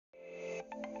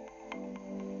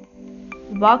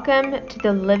Welcome to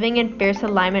the Living in Fierce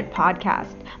Alignment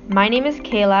podcast. My name is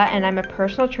Kayla and I'm a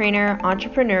personal trainer,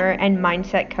 entrepreneur, and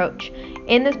mindset coach.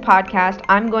 In this podcast,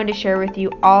 I'm going to share with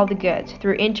you all the goods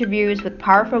through interviews with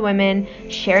powerful women,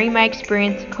 sharing my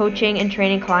experience coaching and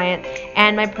training clients,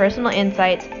 and my personal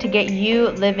insights to get you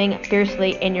living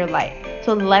fiercely in your life.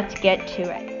 So let's get to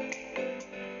it.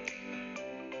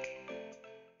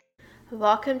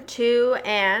 Welcome to,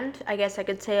 and I guess I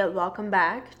could say welcome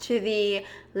back to the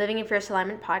Living in Fierce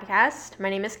Alignment podcast. My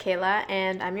name is Kayla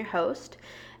and I'm your host.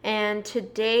 And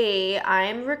today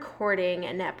I'm recording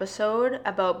an episode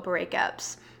about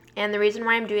breakups. And the reason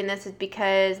why I'm doing this is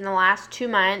because in the last 2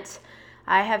 months,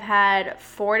 I have had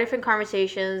 4 different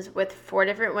conversations with 4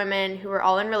 different women who are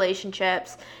all in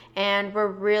relationships and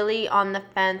were really on the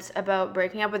fence about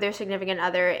breaking up with their significant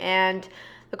other. And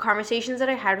the conversations that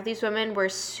I had with these women were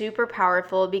super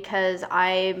powerful because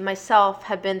I myself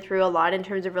have been through a lot in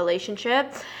terms of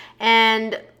relationship.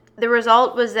 And the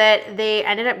result was that they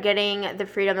ended up getting the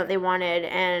freedom that they wanted.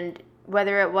 And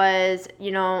whether it was,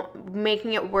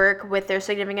 making it work with their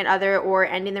significant other or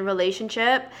ending the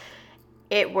relationship,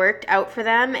 it worked out for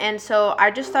them. And so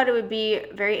I just thought it would be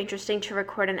very interesting to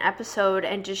record an episode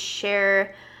and just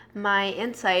share my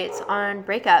insights on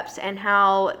breakups and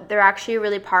how they're actually a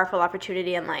really powerful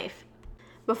opportunity in life.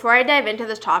 Before I dive into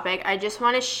this topic, I just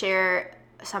want to share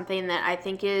something that I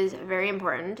think is very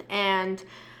important. And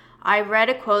I read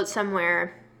a quote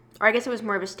somewhere, or I guess it was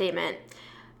more of a statement.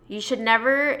 You should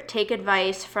never take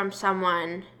advice from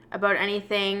someone about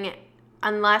anything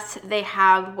unless they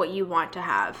have what you want to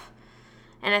have.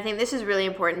 And I think this is really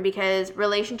important because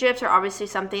relationships are obviously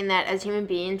something that as human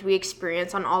beings we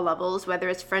experience on all levels, whether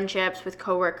it's friendships with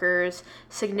coworkers,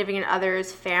 significant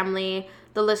others, family,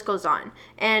 the list goes on.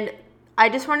 And I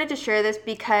just wanted to share this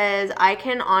because I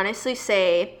can honestly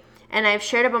say, and I've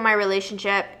shared about my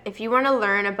relationship, if you want to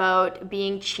learn about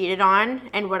being cheated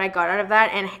on and what I got out of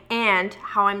that and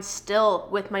how I'm still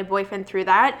with my boyfriend through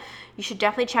that, you should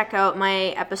definitely check out my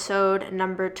episode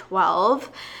number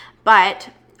 12. But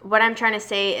what I'm trying to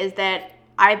say is that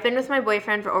I've been with my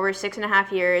boyfriend for over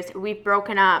 6.5 years. We've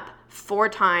broken up 4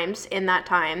 times in that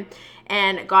time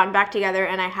and gotten back together,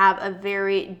 and I have a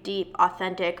very deep,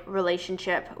 authentic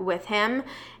relationship with him.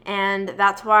 And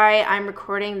that's why I'm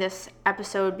recording this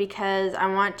episode, because I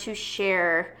want to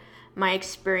share my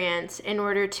experience in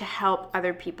order to help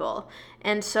other people.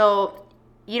 And so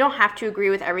you don't have to agree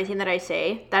with everything that I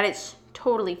say. That is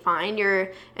totally fine.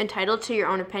 You're entitled to your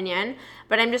own opinion,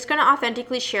 but I'm just going to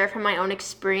authentically share from my own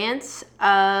experience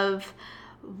of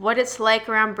what it's like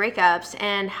around breakups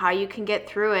and how you can get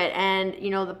through it, and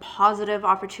the positive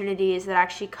opportunities that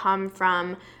actually come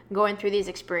from going through these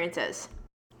experiences.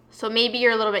 So maybe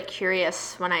you're a little bit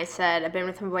curious when I said I've been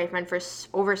with my boyfriend for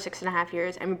over 6.5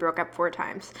 years and we broke up 4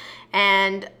 times.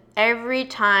 And every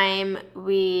time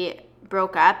we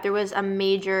broke up, there was a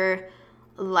major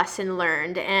lesson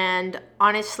learned. And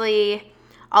honestly,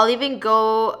 I'll even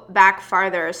go back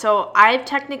farther. So I've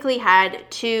technically had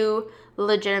 2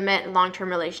 legitimate long-term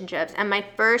relationships, and my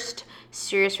first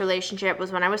serious relationship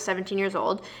was when I was 17 years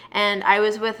old, and I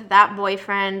was with that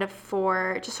boyfriend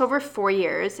for just over 4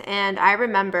 years. And I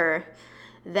remember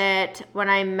that when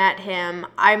I met him,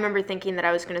 I remember thinking that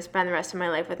I was going to spend the rest of my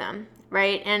life with him,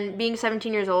 right? And being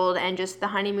 17 years old and just the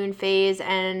honeymoon phase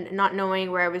and not knowing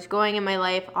where I was going in my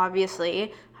life,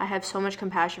 obviously, I have so much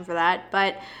compassion for that,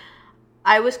 but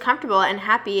I was comfortable and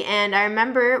happy. And I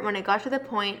remember when it got to the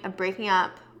point of breaking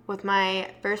up with my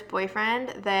first boyfriend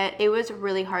that it was a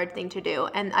really hard thing to do.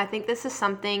 And I think this is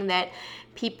something that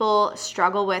people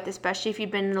struggle with, especially if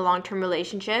you've been in a long-term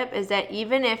relationship, is that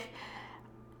even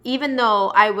though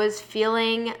I was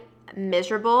feeling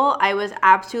miserable, I was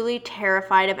absolutely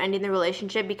terrified of ending the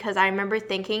relationship, because I remember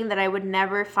thinking that I would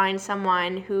never find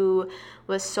someone who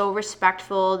was so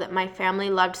respectful, that my family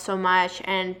loved so much,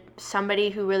 and somebody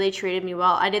who really treated me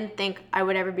well. I didn't think I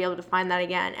would ever be able to find that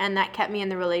again, and that kept me in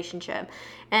the relationship.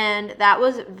 And that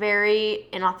was very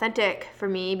inauthentic for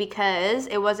me because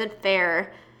it wasn't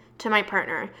fair to my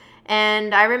partner.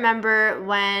 And I remember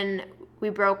when we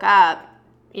broke up,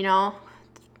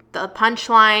 the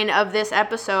punchline of this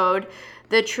episode,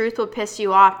 the truth will piss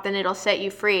you off, then it'll set you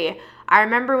free. I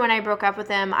remember when I broke up with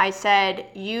him, I said,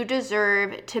 you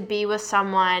deserve to be with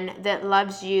someone that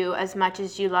loves you as much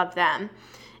as you love them.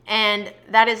 And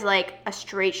that is like a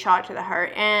straight shot to the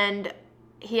heart. And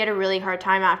he had a really hard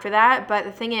time after that. But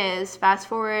the thing is, fast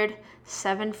forward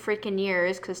 7 freaking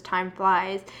years, because time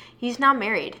flies, he's now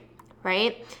married,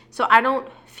 right? So I don't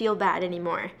feel bad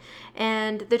anymore.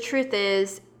 And the truth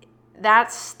is,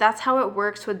 that's how it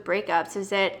works with breakups, is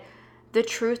that the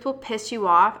truth will piss you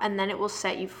off and then it will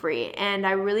set you free. And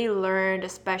I really learned,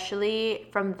 especially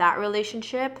from that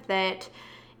relationship, that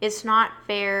it's not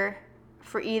fair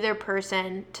for either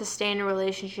person to stay in a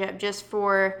relationship just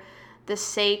for the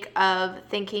sake of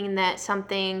thinking that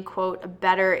something, quote,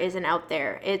 better isn't out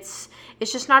there. It's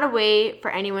just not a way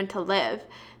for anyone to live.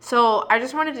 So I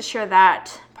just wanted to share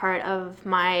that part of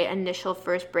my initial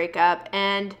first breakup,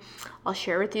 and I'll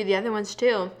share with you the other ones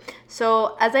too.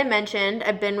 So as I mentioned,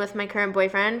 I've been with my current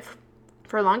boyfriend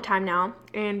for a long time now,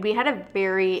 and we had a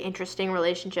very interesting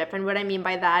relationship. And what I mean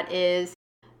by that is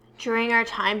during our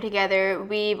time together,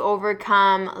 we've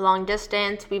overcome long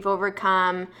distance, we've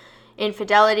overcome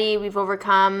infidelity, we've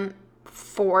overcome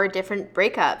 4 different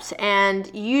breakups. And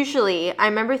usually, I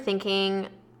remember thinking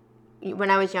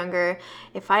when I was younger,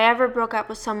 if I ever broke up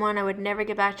with someone, I would never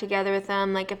get back together with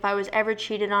them. Like if I was ever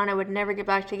cheated on, I would never get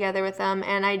back together with them.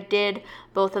 And I did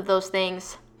both of those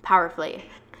things powerfully.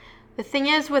 The thing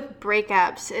is with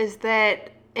breakups is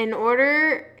that in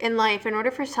order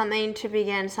for something to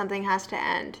begin, something has to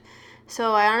end.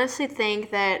 So I honestly think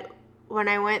that when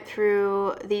I went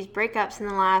through these breakups in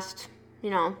the last,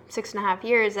 6.5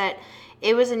 years, that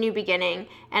it was a new beginning.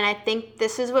 And I think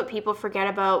this is what people forget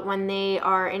about when they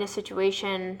are in a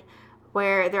situation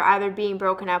where they're either being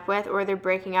broken up with or they're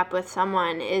breaking up with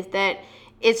someone, is that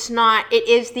it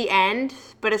is the end,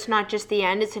 but it's not just the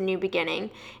end, it's a new beginning.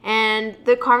 And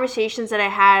the conversations that I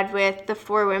had with the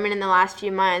 4 women in the last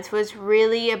few months was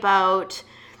really about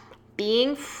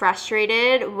being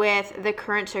frustrated with the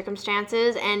current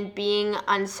circumstances and being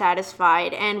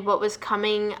unsatisfied. And what was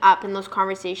coming up in those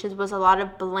conversations was a lot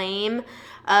of blame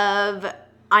of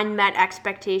unmet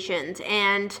expectations.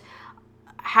 And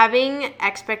having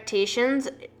expectations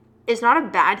is not a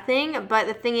bad thing, but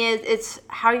the thing is, it's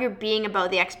how you're being about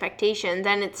the expectations.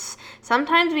 And it's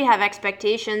sometimes we have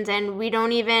expectations and we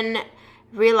don't even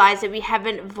realize that we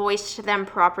haven't voiced them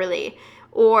properly.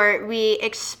 Or we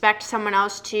expect someone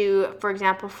else to, for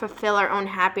example, fulfill our own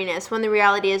happiness, when the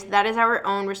reality is that is our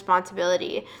own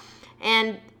responsibility.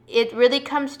 And it really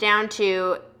comes down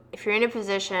to, if you're in a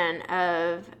position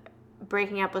of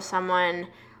breaking up with someone,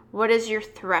 what is your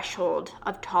threshold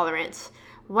of tolerance?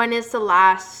 When is the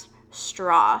last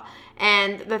straw?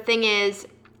 And the thing is,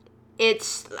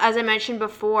 it's, as I mentioned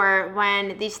before,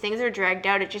 when these things are dragged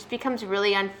out, it just becomes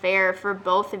really unfair for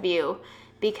both of you,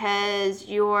 because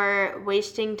you're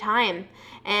wasting time.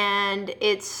 And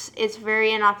it's very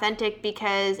inauthentic,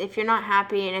 because if you're not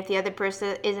happy and if the other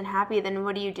person isn't happy, then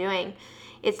what are you doing?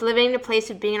 It's living in a place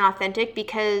of being inauthentic,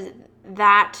 because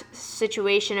that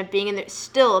situation of being in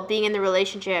the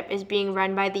relationship is being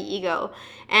run by the ego.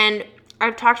 And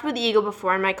I've talked about the ego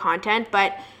before in my content,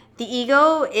 but the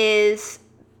ego is,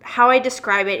 how I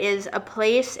describe it, is a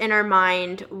place in our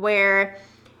mind where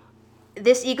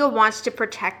this ego wants to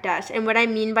protect us. And what I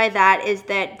mean by that is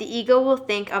that the ego will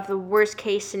think of the worst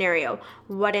case scenario.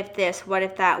 What if this? What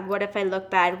if that? What if I look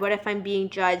bad? What if I'm being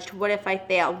judged? What if I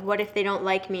fail? What if they don't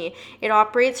like me? It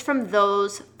operates from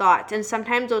those thoughts, and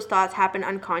sometimes those thoughts happen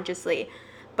unconsciously.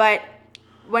 But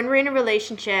when we're in a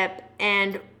relationship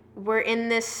and we're in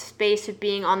this space of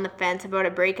being on the fence about a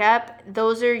breakup,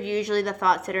 those are usually the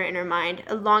thoughts that are in our mind,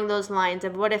 along those lines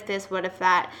of what if this, what if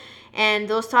that. And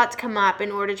those thoughts come up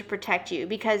in order to protect you,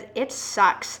 because it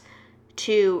sucks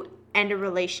to end a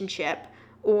relationship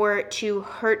or to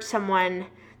hurt someone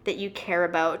that you care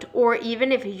about. Or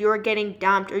even if you're getting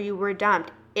dumped or you were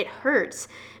dumped, it hurts,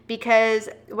 because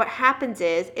what happens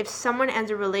is, if someone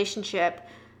ends a relationship,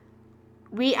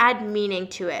 we add meaning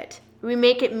to it. We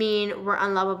make it mean we're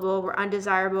unlovable, we're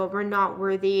undesirable, we're not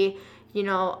worthy,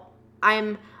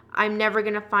 I'm never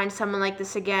going to find someone like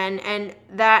this again. And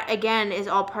that, again, is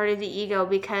all part of the ego,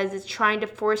 because it's trying to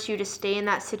force you to stay in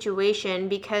that situation,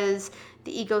 because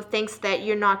the ego thinks that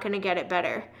you're not going to get it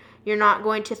better. You're not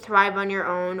going to thrive on your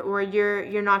own, or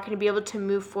you're not going to be able to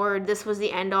move forward. This was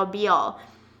the end all be all.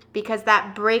 Because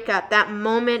that breakup, that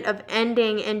moment of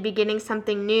ending and beginning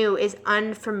something new, is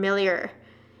unfamiliar.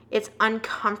 It's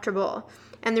uncomfortable.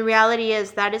 And the reality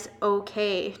is that is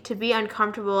okay to be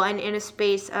uncomfortable and in a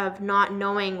space of not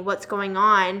knowing what's going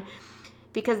on,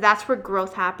 because that's where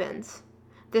growth happens.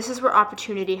 This is where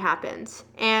opportunity happens.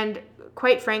 And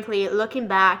quite frankly, looking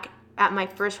back at my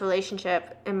first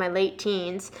relationship in my late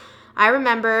teens, I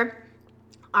remember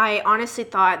I honestly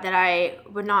thought that I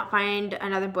would not find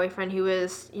another boyfriend who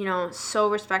was, so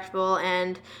respectful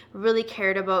and really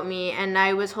cared about me. And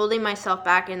I was holding myself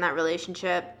back in that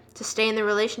relationship to stay in the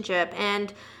relationship.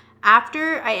 And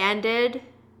after I ended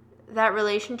that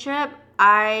relationship,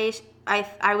 I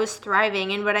was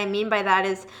thriving. And what I mean by that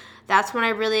is, that's when I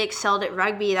really excelled at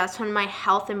rugby. That's when my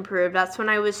health improved. That's when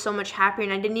I was so much happier,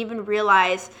 and I didn't even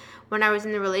realize when I was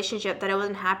in the relationship that I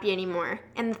wasn't happy anymore.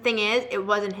 And the thing is, it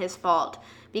wasn't his fault,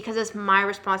 because it's my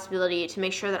responsibility to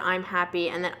make sure that I'm happy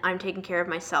and that I'm taking care of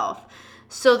myself.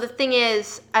 So the thing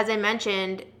is, as I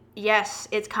mentioned, yes,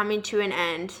 it's coming to an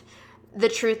end. The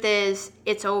truth is,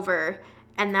 it's over,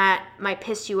 and that might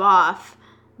piss you off,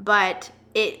 but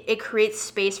it creates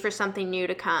space for something new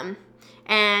to come.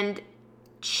 And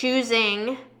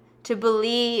choosing to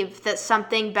believe that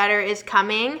something better is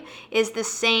coming is the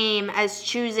same as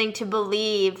choosing to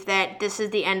believe that this is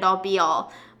the end all be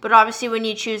all. But obviously when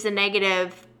you choose the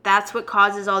negative, that's what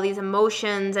causes all these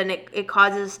emotions, and it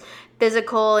causes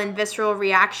physical and visceral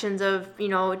reactions of,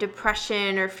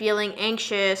 depression or feeling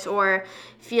anxious or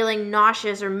feeling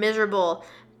nauseous or miserable.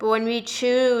 But when we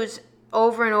choose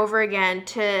over and over again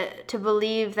to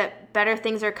believe that better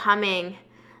things are coming,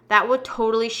 that will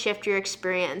totally shift your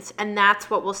experience, and that's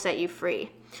what will set you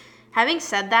free. Having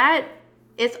said that,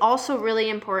 it's also really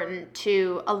important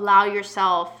to allow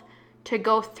yourself to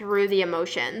go through the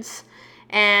emotions.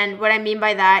 And what I mean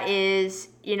by that is,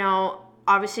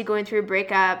 obviously going through a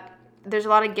breakup, there's a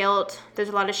lot of guilt, there's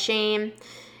a lot of shame,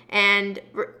 and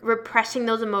repressing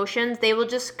those emotions, they will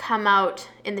just come out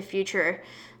in the future.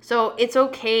 So it's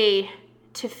okay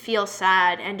to feel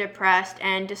sad and depressed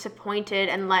and disappointed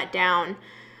and let down.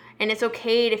 And it's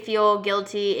okay to feel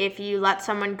guilty if you let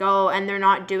someone go and they're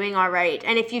not doing all right.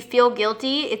 And if you feel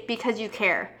guilty, it's because you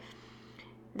care.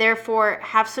 Therefore,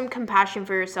 have some compassion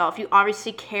for yourself. You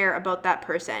obviously care about that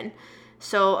person.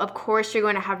 So, of course, you're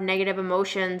going to have negative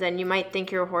emotions, and you might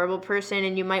think you're a horrible person,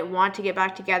 and you might want to get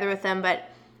back together with them. But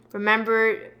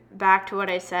remember back to what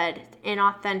I said, it's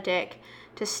inauthentic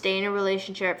to stay in a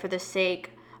relationship for the sake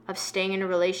of staying in a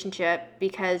relationship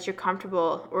because you're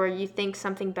comfortable, or you think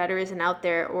something better isn't out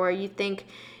there, or you think,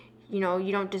 you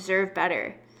don't deserve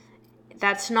better.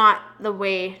 That's not the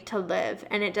way to live,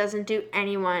 and it doesn't do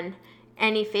anyone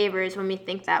any favors when we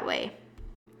think that way.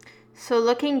 So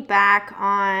looking back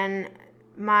on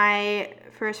my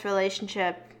first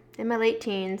relationship in my late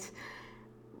teens,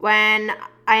 when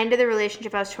I ended the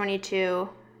relationship, I was 21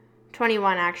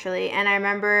 actually, and I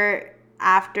remember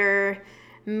after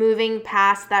moving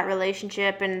past that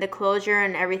relationship and the closure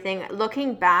and everything,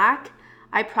 looking back,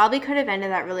 I probably could have ended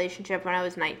that relationship when I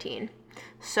was 19.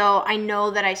 So I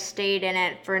know that I stayed in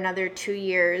it for another 2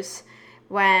 years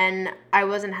when I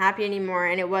wasn't happy anymore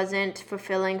and it wasn't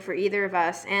fulfilling for either of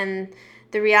us. And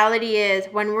the reality is,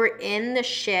 when we're in the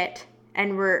shit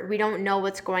and we don't know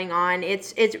what's going on,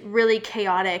 it's really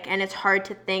chaotic and it's hard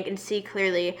to think and see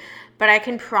clearly. But I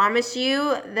can promise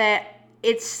you that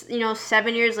it's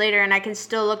 7 years later and I can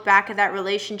still look back at that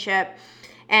relationship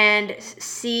and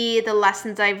see the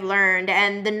lessons I've learned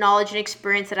and the knowledge and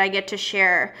experience that I get to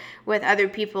share with other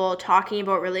people talking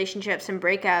about relationships and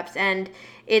breakups. And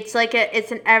it's like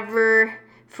it's an ever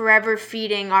forever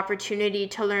feeding opportunity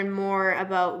to learn more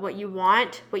about what you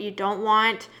want, what you don't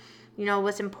want,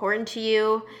 what's important to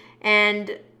you.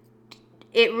 And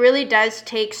it really does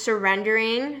take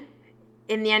surrendering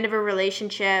in the end of a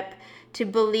relationship to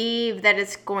believe that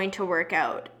it's going to work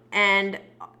out. And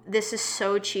this is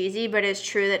so cheesy, but it's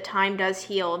true that time does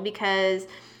heal, because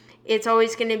it's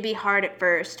always going to be hard at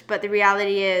first. But the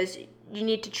reality is, you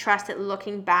need to trust that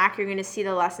looking back, you're going to see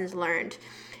the lessons learned.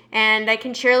 And I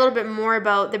can share a little bit more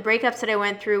about the breakups that I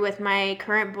went through with my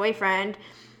current boyfriend.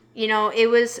 It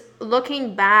was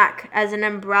looking back as an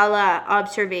umbrella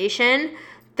observation.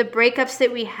 The breakups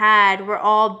that we had were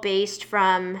all based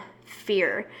from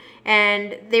fear.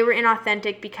 And they were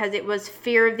inauthentic because it was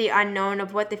fear of the unknown,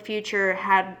 of what the future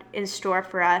had in store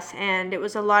for us. And it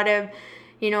was a lot of,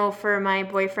 for my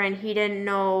boyfriend, he didn't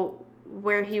know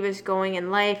where he was going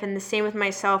in life. And the same with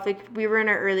myself. We were in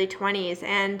our early 20s.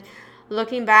 And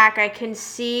looking back, I can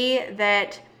see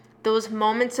that those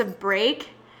moments of break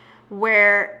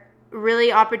were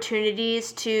really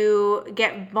opportunities to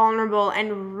get vulnerable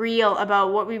and real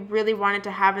about what we really wanted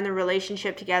to have in the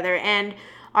relationship together. And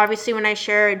obviously, when I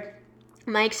shared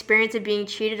my experience of being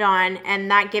cheated on and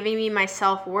that giving me my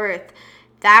self-worth,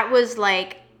 that was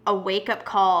like a wake-up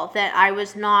call that I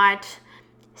was not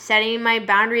setting my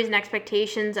boundaries and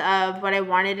expectations of what I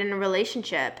wanted in a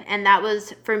relationship. And that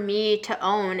was for me to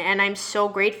own. And I'm so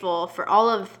grateful for all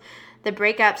of the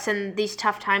breakups and these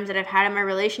tough times that I've had in my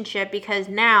relationship, because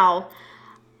now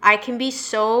I can be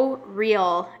so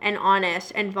real and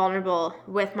honest and vulnerable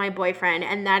with my boyfriend.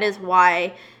 And that is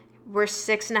why we're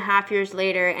 6.5 years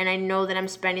later, and I know that I'm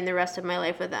spending the rest of my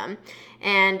life with them.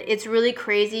 And it's really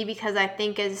crazy, because I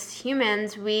think as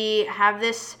humans, we have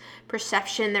this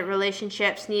perception that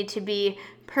relationships need to be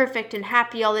perfect and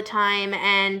happy all the time.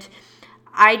 And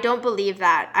I don't believe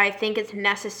that. I think it's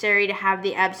necessary to have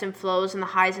the ebbs and flows and the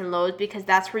highs and lows, because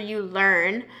that's where you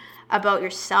learn about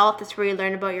yourself. That's where you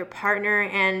learn about your partner,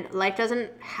 and life doesn't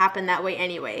happen that way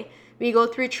anyway. We go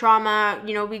through trauma,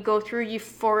 we go through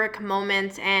euphoric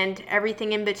moments and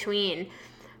everything in between.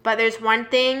 But there's one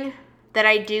thing that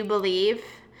I do believe,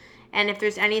 and if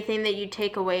there's anything that you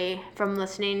take away from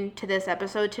listening to this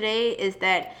episode today, is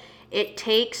that it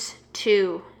takes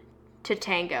two to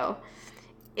tango.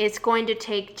 It's going to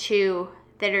take two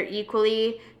that are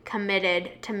equally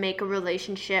committed to make a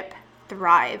relationship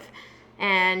thrive.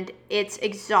 And it's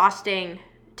exhausting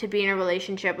to be in a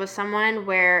relationship with someone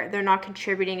where they're not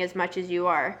contributing as much as you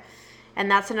are. And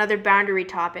that's another boundary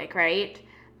topic, right?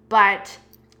 But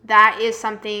that is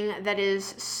something that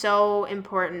is so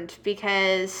important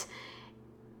because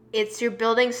you're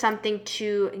building something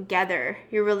together.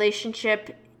 Your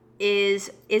relationship is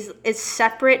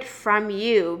separate from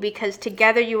you, because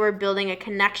together you are building a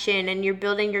connection, and you're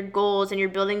building your goals, and you're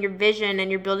building your vision,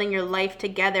 and you're building your life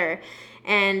together.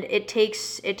 And it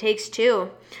takes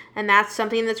two. And that's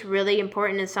something that's really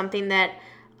important, and something that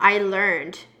I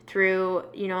learned through,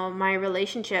 my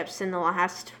relationships in the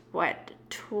last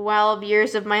 12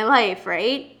 years of my life,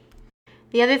 right?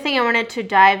 The other thing I wanted to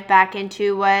dive back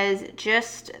into was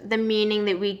just the meaning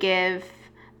that we give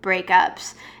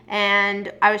breakups.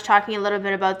 And I was talking a little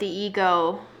bit about the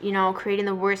ego, creating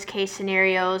the worst case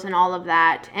scenarios and all of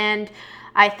that. And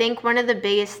I think one of the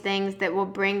biggest things that will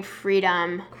bring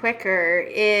freedom quicker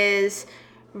is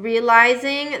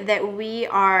realizing that we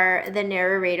are the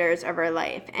narrators of our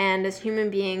life. And as human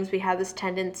beings, we have this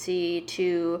tendency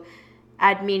to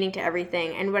add meaning to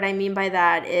everything. And what I mean by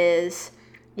that is,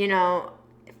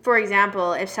 for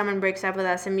example, if someone breaks up with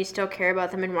us and we still care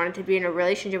about them and wanted to be in a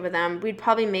relationship with them, we'd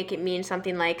probably make it mean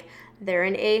something like, they're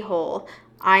an a-hole,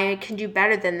 I can do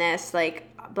better than this, like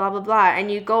blah, blah, blah.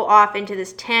 And you go off into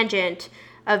this tangent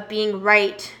of being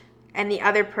right and the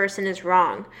other person is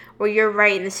wrong, or you're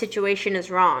right and the situation is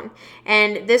wrong.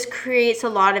 And this creates a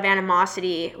lot of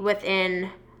animosity within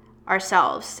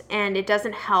ourselves, and it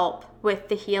doesn't help with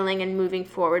the healing and moving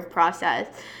forward process.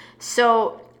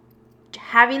 So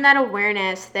having that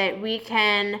awareness that we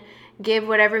can give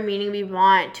whatever meaning we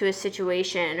want to a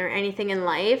situation or anything in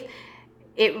life,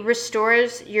 it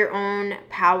restores your own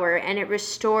power, and it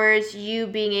restores you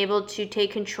being able to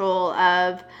take control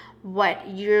of what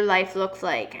your life looks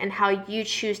like and how you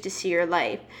choose to see your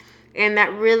life. And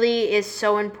that really is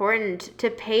so important, to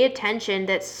pay attention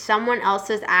that someone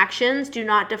else's actions do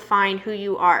not define who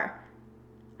you are.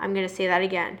 I'm going to say that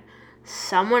again.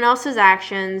 Someone else's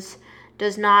actions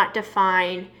does not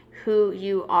define who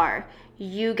you are.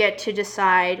 You get to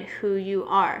decide who you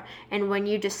are. And when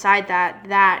you decide that,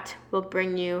 that will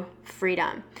bring you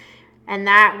freedom. And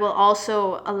that will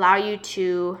also allow you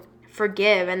to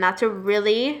forgive. And that's a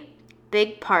really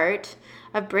big part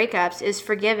of breakups, is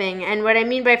forgiving. And what I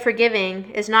mean by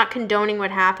forgiving is not condoning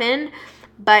what happened,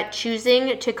 but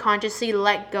choosing to consciously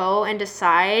let go and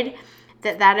decide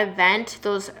that that event,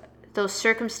 those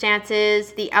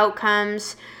circumstances, the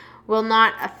outcomes will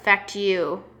not affect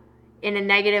you in a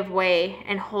negative way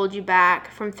and hold you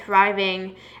back from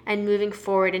thriving and moving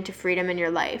forward into freedom in your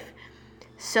life.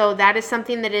 So that is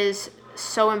something that is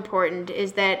so important,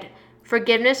 is that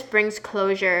forgiveness brings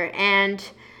closure. And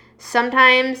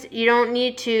sometimes you don't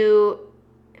need to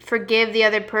forgive the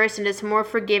other person. It's more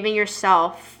forgiving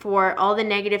yourself for all the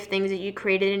negative things that you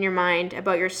created in your mind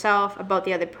about yourself, about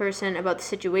the other person, about the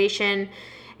situation,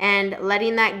 and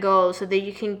letting that go so that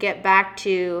you can get back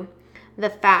to the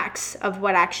facts of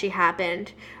what actually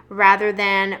happened, rather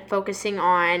than focusing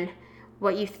on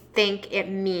what you think it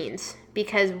means.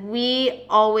 Because we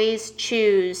always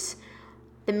choose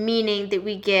the meaning that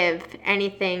we give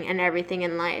anything and everything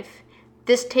in life.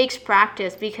 This takes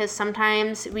practice, because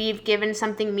sometimes we've given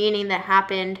something meaning that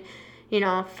happened,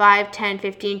 5, 10,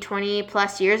 15, 20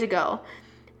 plus years ago.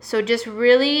 So just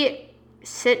really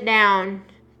sit down.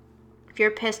 If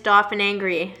you're pissed off and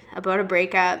angry about a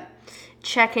breakup,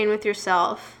 check in with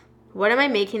yourself. What am I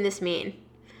making this mean?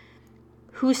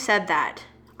 Who said that?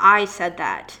 I said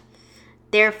that.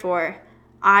 Therefore,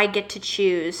 I get to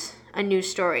choose a new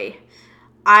story.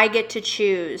 I get to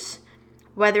choose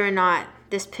whether or not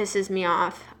this pisses me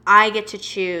off. I get to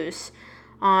choose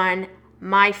on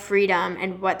my freedom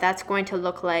and what that's going to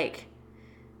look like.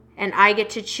 And I get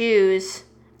to choose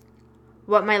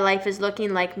what my life is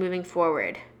looking like moving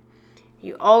forward.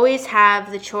 You always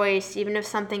have the choice. Even if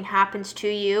something happens to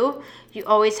you, you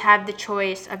always have the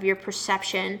choice of your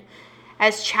perception.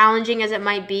 As challenging as it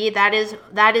might be, that is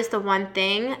the one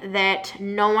thing that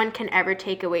no one can ever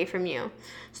take away from you.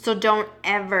 So don't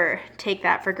ever take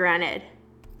that for granted.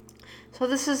 So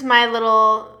this is my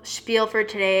little spiel for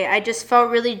today. I just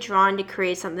felt really drawn to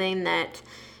create something that,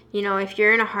 if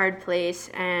you're in a hard place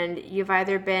and you've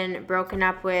either been broken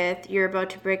up with, you're about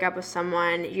to break up with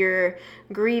someone, you're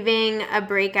grieving a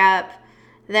breakup,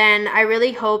 then I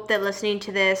really hope that listening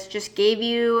to this just gave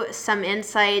you some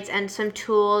insights and some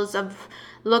tools of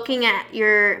looking at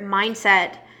your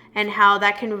mindset and how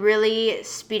that can really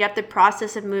speed up the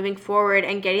process of moving forward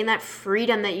and getting that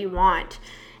freedom that you want.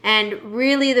 And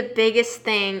really the biggest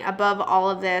thing above all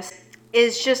of this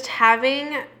is just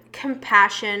having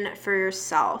compassion for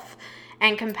yourself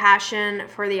and compassion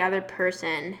for the other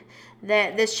person.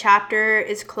 That this chapter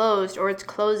is closed, or it's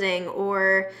closing,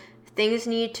 or things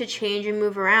need to change and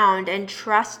move around, and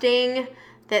trusting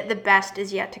that the best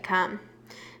is yet to come,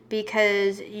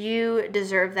 because you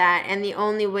deserve that, and the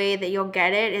only way that you'll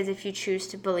get it is if you choose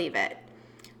to believe it.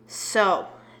 So,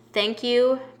 thank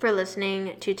you for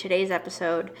listening to today's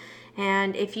episode.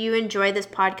 And if you enjoy this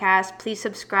podcast, please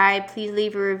subscribe, please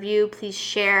leave a review, please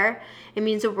share. It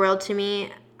means the world to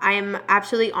me. I am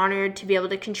absolutely honored to be able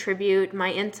to contribute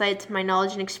my insights, my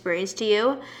knowledge, and experience to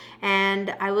you.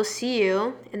 And I will see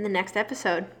you in the next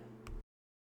episode.